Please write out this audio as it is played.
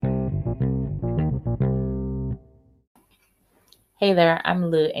Hey there, I'm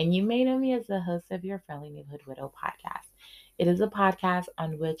Lou, and you may know me as the host of your Friendly Neighborhood Widow podcast. It is a podcast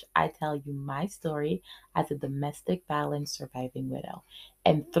on which I tell you my story as a domestic violence surviving widow.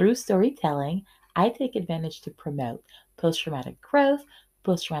 And through storytelling, I take advantage to promote post traumatic growth,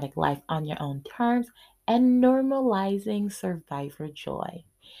 post traumatic life on your own terms, and normalizing survivor joy.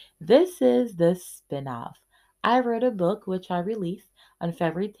 This is the spin-off. I wrote a book which I released on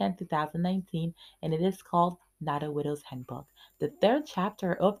February 10th, 2019, and it is called Not a Widow's Handbook. The third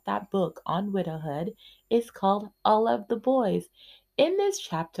chapter of that book on widowhood is called All of the Boys. In this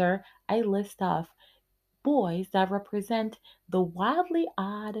chapter, I list off boys that represent the wildly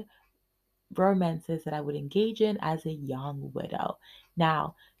odd romances that I would engage in as a young widow.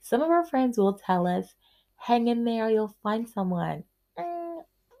 Now, some of our friends will tell us, hang in there, you'll find someone.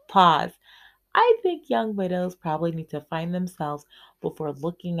 Pause. I think young widows probably need to find themselves before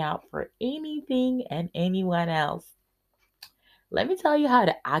looking out for anything and anyone else. Let me tell you how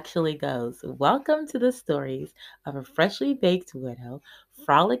it actually goes. Welcome to the stories of a freshly baked widow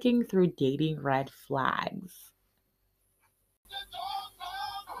frolicking through dating red flags.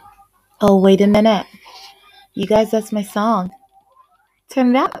 Oh, wait a minute. You guys, that's my song.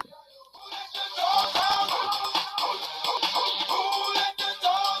 Turn it up.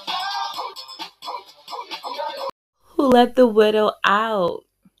 Who let the widow out?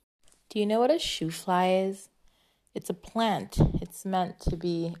 Do you know what a shoo fly is? It's a plant. It's meant to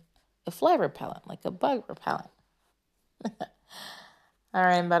be a fly repellent, like a bug repellent. All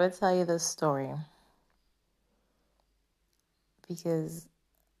right, I'm about to tell you this story because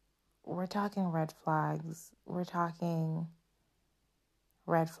we're talking red flags. We're talking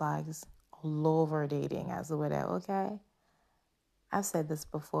red flags all over dating as a widow, okay? I've said this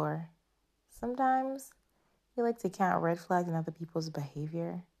before. Sometimes you like to count red flags in other people's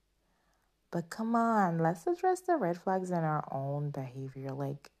behavior. But come on, let's address the red flags in our own behavior.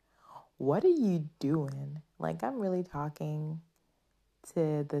 Like, what are you doing? Like, I'm really talking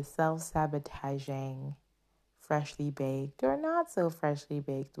to the self-sabotaging, freshly baked or not so freshly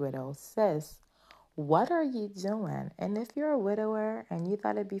baked widow. Sis, what are you doing? And if you're a widower and you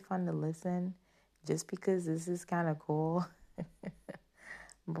thought it'd be fun to listen just because this is kind of cool,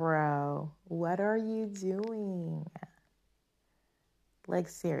 bro, what are you doing? Like,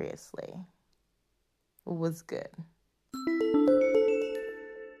 seriously, what's good?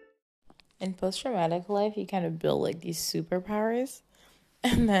 In post-traumatic life, you kind of build like these superpowers.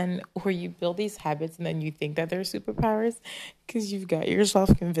 And then, or you build these habits and then you think that they're superpowers because you've got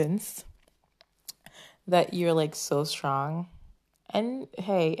yourself convinced that you're like so strong. And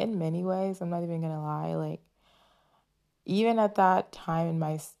hey, in many ways, I'm not even gonna lie, like even at that time in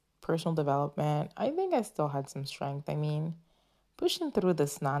my personal development, I think I still had some strength. I mean, pushing through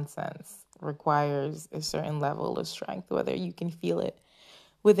this nonsense requires a certain level of strength, whether you can feel it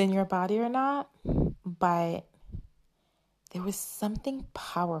within your body or not. But there was something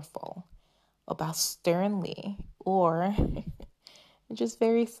powerful about sternly or just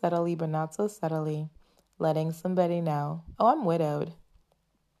very subtly, but not so subtly, letting somebody know, oh, I'm widowed.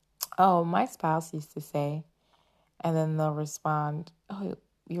 Oh, my spouse used to say, and then they'll respond, oh,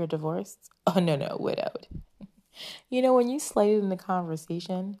 you're divorced? Oh, no, widowed. You know, when you slide it in the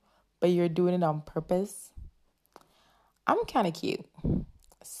conversation, but you're doing it on purpose, I'm kind of cute.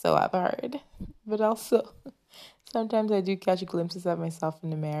 So I've heard. But also, sometimes I do catch glimpses of myself in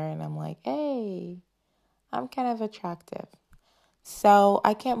the mirror and I'm like, hey, I'm kind of attractive. So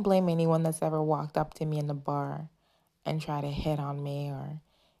I can't blame anyone that's ever walked up to me in the bar and try to hit on me, or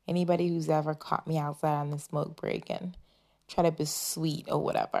anybody who's ever caught me outside on the smoke break and try to be sweet or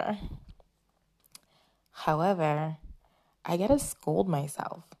whatever. However, I gotta scold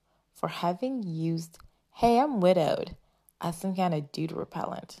myself for having used, hey, I'm widowed, as some kind of dude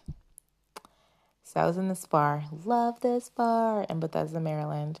repellent. So I was in this bar, love this bar, in Bethesda,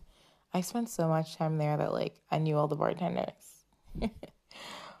 Maryland. I spent so much time there that like I knew all the bartenders.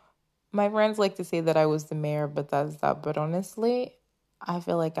 My friends like to say that I was the mayor of Bethesda, but honestly, I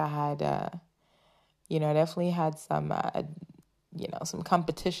feel like I had, definitely had some, some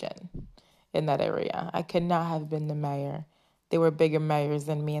competition in that area. I could not have been the mayor. There were bigger mayors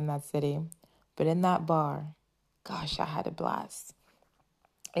than me in that city. But in that bar, gosh, I had a blast.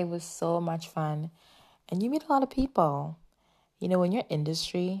 It was so much fun. And you meet a lot of people. You know, in your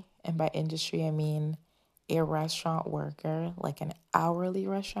industry, and by industry, I mean a restaurant worker, like an hourly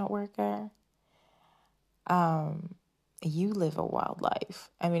restaurant worker, you live a wild life.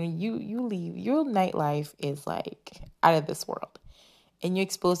 I mean, you leave, your nightlife is like out of this world. And you're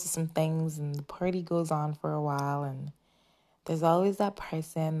exposed to some things and the party goes on for a while and there's always that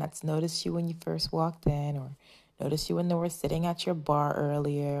person that's noticed you when you first walked in or noticed you when they were sitting at your bar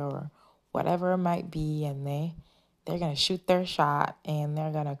earlier or whatever it might be, and they're going to shoot their shot and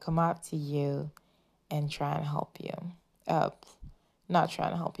they're going to come up to you and try and help you. Not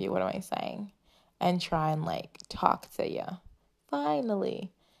trying to help you, what am I saying? And try and talk to you.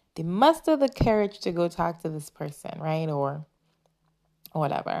 Finally, they muster the courage to go talk to this person, right? Or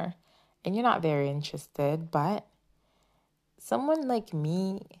whatever. And you're not very interested, but someone like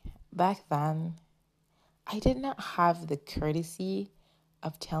me back then, I did not have the courtesy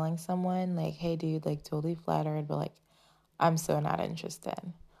of telling someone hey dude, totally flattered, but I'm so not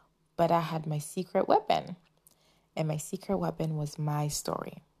interested. But I had my secret weapon. And my secret weapon was my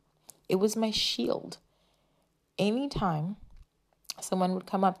story. It was my shield. Anytime someone would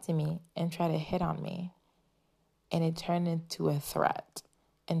come up to me and try to hit on me, and it turned into a threat.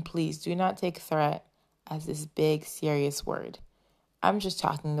 And please do not take threat as this big, serious word. I'm just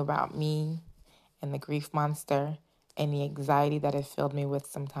talking about me and the grief monster and the anxiety that it filled me with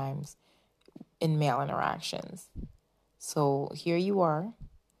sometimes in male interactions. So here you are.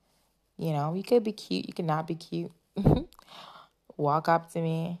 You could be cute, you could not be cute. Walk up to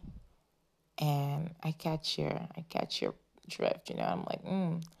me and I catch your drift, I'm like,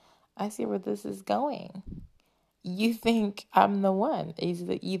 I see where this is going. You think I'm the one,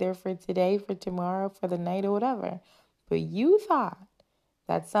 either for today, for tomorrow, for the night, or whatever. But you thought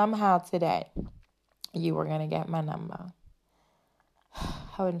that somehow today you were going to get my number.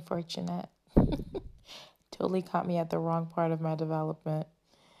 How unfortunate. Totally caught me at the wrong part of my development.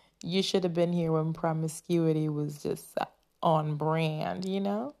 You should have been here when promiscuity was just on brand,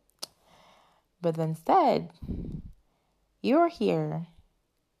 But instead, you're here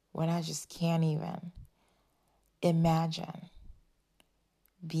when I just can't even imagine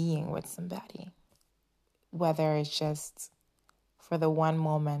being with somebody. Whether it's just for the one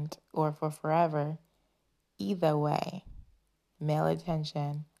moment or for forever, either way, male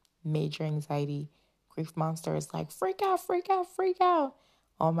attention, major anxiety, grief monster is freak out, freak out, freak out.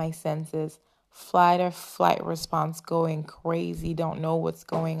 All my senses, flight or flight response going crazy, don't know what's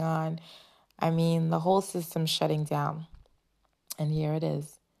going on. I mean, the whole system's shutting down. And here it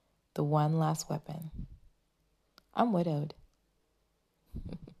is, the one last weapon. I'm widowed.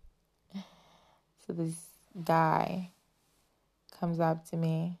 So this guy comes up to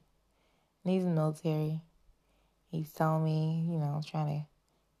me, and he's in the military. He's telling me, trying to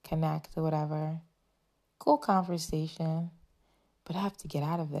connect or whatever. Cool conversation, but I have to get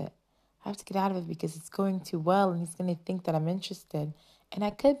out of it. I have to get out of it because it's going too well, and he's going to think that I'm interested. And I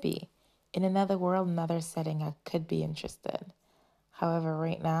could be. In another world, another setting, I could be interested. However,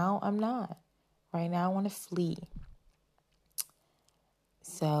 right now, I'm not. Right now, I want to flee.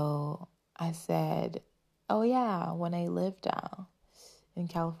 So I said, oh yeah, when I lived in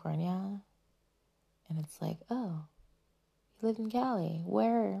California. And it's oh, you lived in Cali.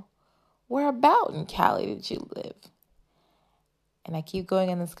 Where about in Cali did you live? And I keep going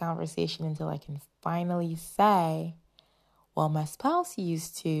in this conversation until I can finally say, well, my spouse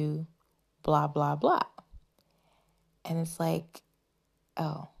used to blah, blah, blah. And it's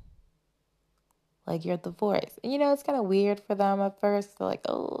oh, you're divorced. And it's kind of weird for them at first. They're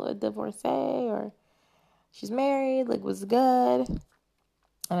oh, a divorcee, or she's married, was good.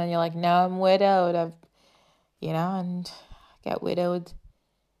 And then you're no, I'm widowed. And I got widowed,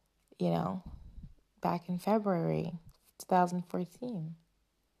 back in February 2014.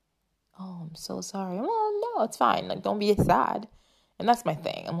 Oh, I'm so sorry. Well, no, it's fine. Don't be sad. And that's my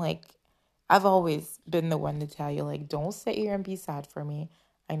thing. I'm I've always been the one to tell you, don't sit here and be sad for me.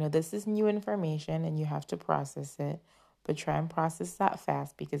 I know this is new information and you have to process it, but try and process that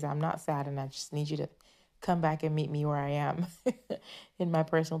fast because I'm not sad and I just need you to come back and meet me where I am in my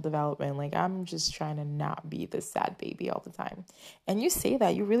personal development. I'm just trying to not be the sad baby all the time. And you say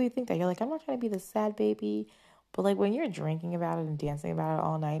that, you really think that. You're I'm not trying to be the sad baby. But when you're drinking about it and dancing about it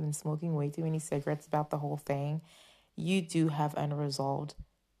all night and smoking way too many cigarettes about the whole thing, you do have unresolved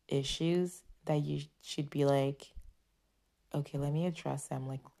issues that you should be okay, let me address them.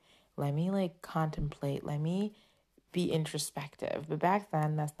 Let me contemplate. Let me be introspective. But back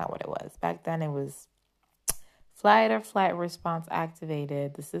then, that's not what it was. Back then, it was flight or flight response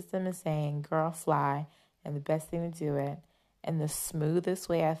activated. The system is saying, girl, fly. And the best thing to do it, and the smoothest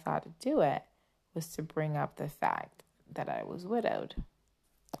way I thought to do it, was to bring up the fact that I was widowed.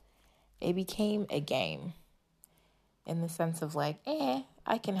 It became a game in the sense of I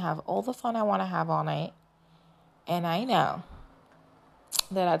can have all the fun I want to have all night. And I know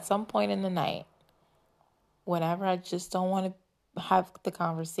that at some point in the night, whenever I just don't want to have the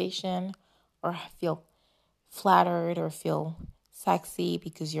conversation or feel flattered or feel sexy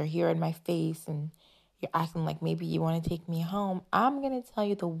because you're here in my face and You're acting like maybe you want to take me home. I'm going to tell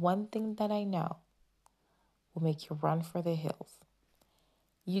you the one thing that I know will make you run for the hills.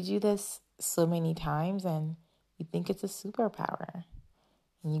 You do this so many times and you think it's a superpower.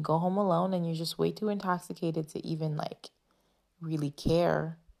 And you go home alone and you're just way too intoxicated to even really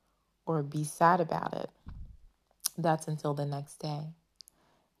care or be sad about it. That's until the next day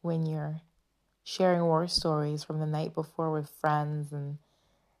when you're sharing war stories from the night before with friends and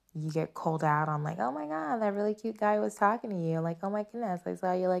you get called out on oh my God, that really cute guy was talking to you. Oh my goodness, I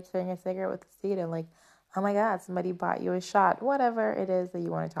saw you sharing a cigarette with a student. Oh my God, somebody bought you a shot. Whatever it is that you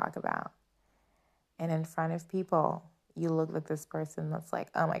want to talk about. And in front of people, you look like this person that's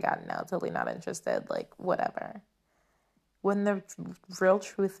oh my God, no, totally not interested. Whatever. When the real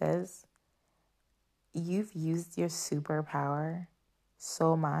truth is, you've used your superpower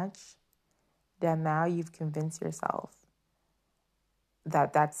so much that now you've convinced yourself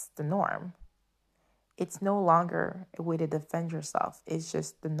that that's the norm. It's no longer a way to defend yourself. It's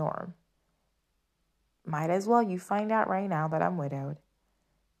just the norm. Might as well you find out right now that I'm widowed,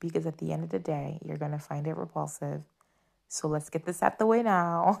 because at the end of the day, you're going to find it repulsive. So let's get this out the way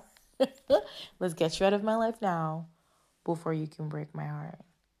now. Let's get you out of my life now before you can break my heart.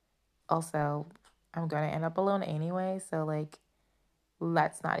 Also, I'm going to end up alone anyway, so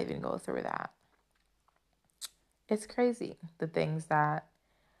let's not even go through that. It's crazy, the things that,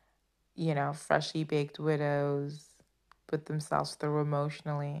 freshly baked widows put themselves through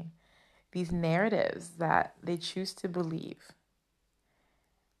emotionally. These narratives that they choose to believe.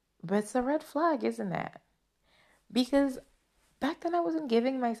 But it's a red flag, isn't it? Because back then I wasn't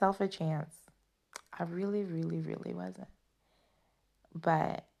giving myself a chance. I really, really, really wasn't.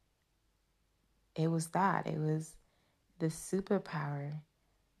 But it was that. It was the superpower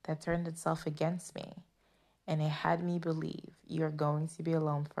that turned itself against me. And it had me believe you're going to be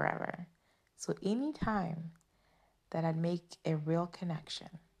alone forever. So anytime that I'd make a real connection,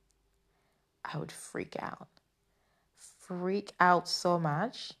 I would freak out. Freak out so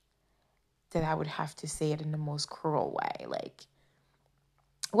much that I would have to say it in the most cruel way.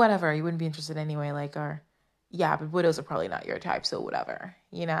 Whatever, you wouldn't be interested anyway. Or, yeah, but widows are probably not your type, so whatever,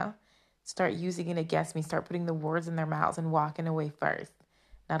 Start using it against me. Start putting the words in their mouths and walking away first.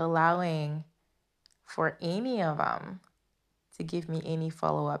 Not allowing for any of them to give me any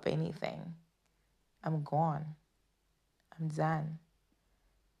follow-up, anything. I'm gone. I'm done.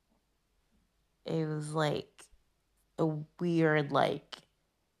 It was a weird,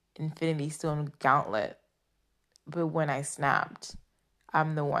 Infinity Stone gauntlet. But when I snapped,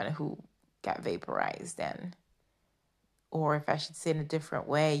 I'm the one who got vaporized in. Or if I should say in a different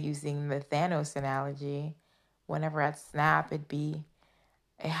way, using the Thanos analogy, whenever I'd snap, it'd be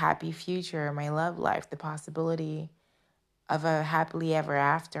a happy future, my love life, the possibility of a happily ever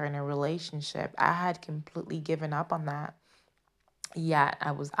after in a relationship. I had completely given up on that. Yet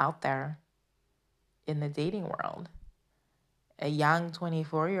I was out there in the dating world. A young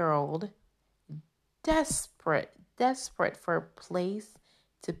 24-year-old, desperate for a place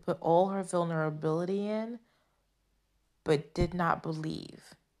to put all her vulnerability in, but did not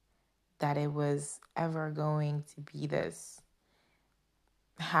believe that it was ever going to be this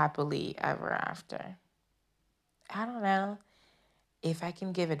happily ever after. I don't know if I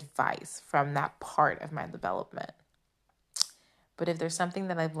can give advice from that part of my development. But if there's something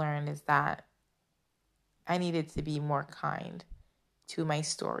that I've learned is that I needed to be more kind to my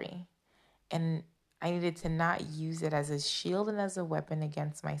story. And I needed to not use it as a shield and as a weapon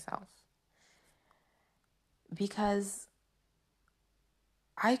against myself. Because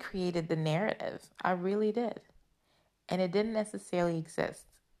I created the narrative. I really did. And it didn't necessarily exist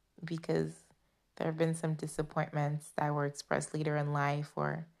because there have been some disappointments that were expressed later in life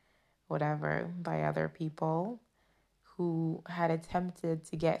or whatever by other people who had attempted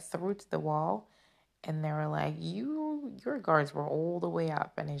to get through to the wall, and they were like, your guards were all the way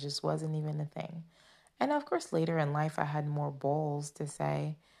up and it just wasn't even a thing. And of course, later in life, I had more balls to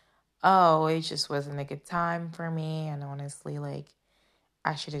say, oh, it just wasn't a good time for me. And honestly,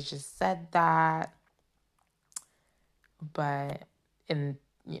 I should have just said that. But,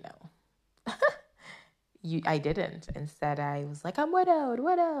 I didn't. Instead, I was like, I'm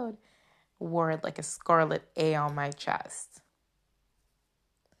widowed. Wore it like a scarlet A on my chest.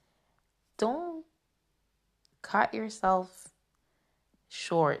 Don't cut yourself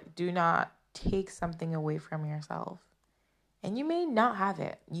short. Do not take something away from yourself. And you may not have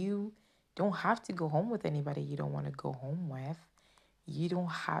it. You don't have to go home with anybody you don't want to go home with. You don't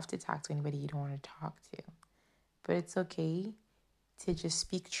have to talk to anybody you don't want to talk to. But it's okay to just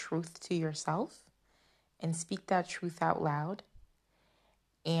speak truth to yourself and speak that truth out loud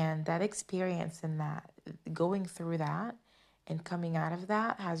And that experience and that going through that and coming out of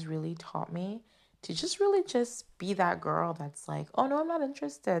that has really taught me to just really just be that girl that's like, oh no, I'm not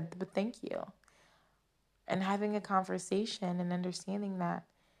interested, but thank you. And having a conversation and understanding that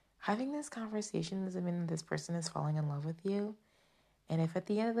having this conversation doesn't mean that this person is falling in love with you. And if at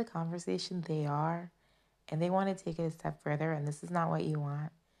the end of the conversation they are, and they want to take it a step further, and this is not what you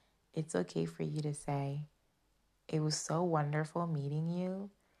want, it's okay for you to say, it was so wonderful meeting you.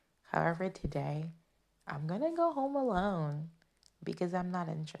 However, today, I'm going to go home alone because I'm not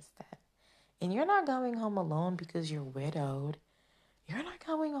interested. And you're not going home alone because you're widowed. You're not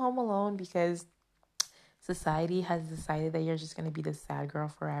going home alone because society has decided that you're just going to be the sad girl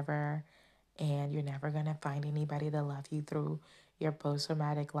forever and you're never going to find anybody to love you through your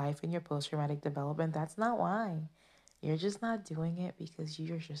post-traumatic life and your post-traumatic development. That's not why. You're just not doing it because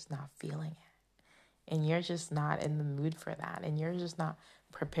you're just not feeling it. And you're just not in the mood for that. And you're just not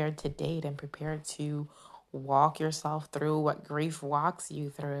prepared to date and prepared to walk yourself through what grief walks you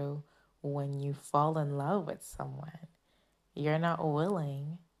through when you fall in love with someone. You're not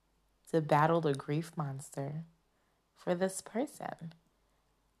willing to battle the grief monster for this person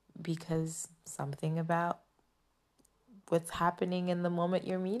because something about what's happening in the moment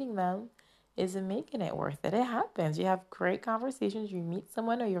you're meeting them isn't making it worth it. It happens. You have great conversations. You meet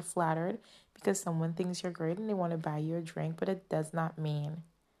someone or you're flattered because someone thinks you're great and they want to buy you a drink, but it does not mean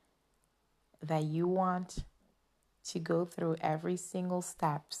that you want to go through every single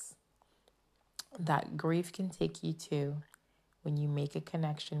steps that grief can take you to when you make a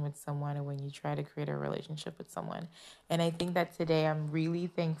connection with someone or when you try to create a relationship with someone. And I think that today I'm really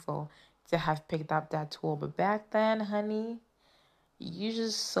thankful to have picked up that tool. But back then, honey, you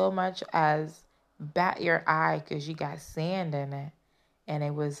just so much as bat your eye because you got sand in it. And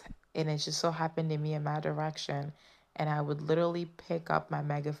it just so happened to me in my direction. And I would literally pick up my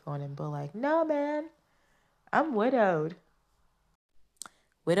megaphone and be like, no, man, I'm widowed.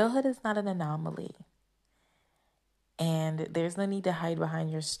 Widowhood is not an anomaly. And there's no need to hide behind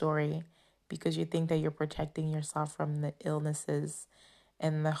your story because you think that you're protecting yourself from the illnesses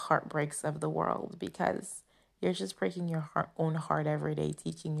and the heartbreaks of the world because you're just breaking your own heart every day,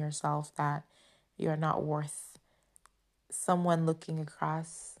 teaching yourself that you're not worth someone looking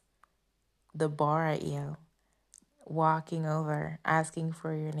across the bar at you, walking over, asking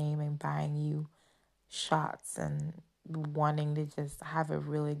for your name and buying you shots and wanting to just have a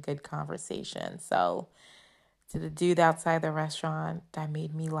really good conversation. So to the dude outside the restaurant that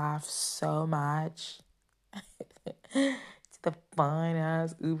made me laugh so much, to the fine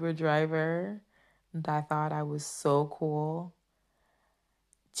ass Uber driver that thought I was so cool,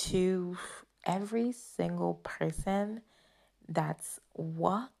 to every single person that's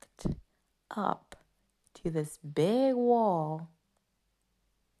walked up to this big wall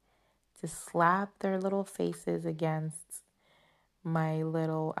to slap their little faces against my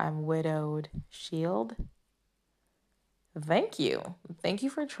little I'm widowed shield. Thank you. Thank you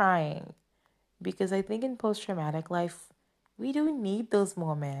for trying. Because I think in post-traumatic life, we do need those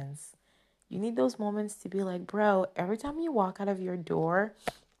moments. You need those moments to be like, bro, every time you walk out of your door,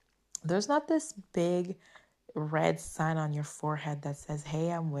 there's not this big red sign on your forehead that says, hey,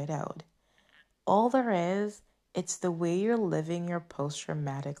 I'm widowed. All there is, it's the way you're living your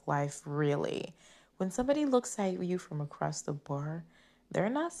post-traumatic life, really. When somebody looks at you from across the bar, they're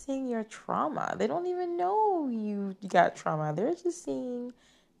not seeing your trauma. They don't even know you got trauma. They're just seeing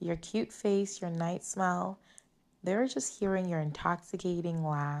your cute face, your night smile. They're just hearing your intoxicating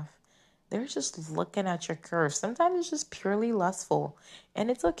laugh. They're just looking at your curves. Sometimes it's just purely lustful.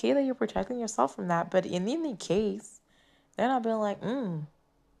 And it's okay that you're protecting yourself from that. But in any case, they're not being like,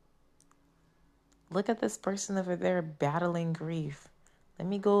 look at this person over there battling grief. Let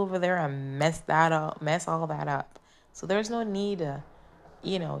me go over there and mess all that up. So there's no need to,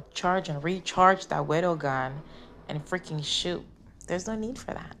 charge and recharge that widow gun and freaking shoot. There's no need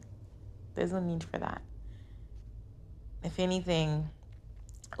for that. There's no need for that. If anything,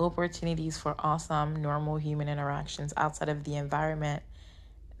 opportunities for awesome, normal human interactions outside of the environment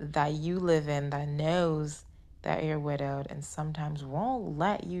that you live in that knows that you're widowed and sometimes won't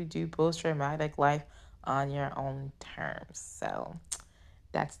let you do post-traumatic life on your own terms. So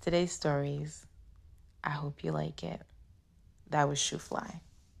that's today's stories. I hope you like it. That was Shoo Fly.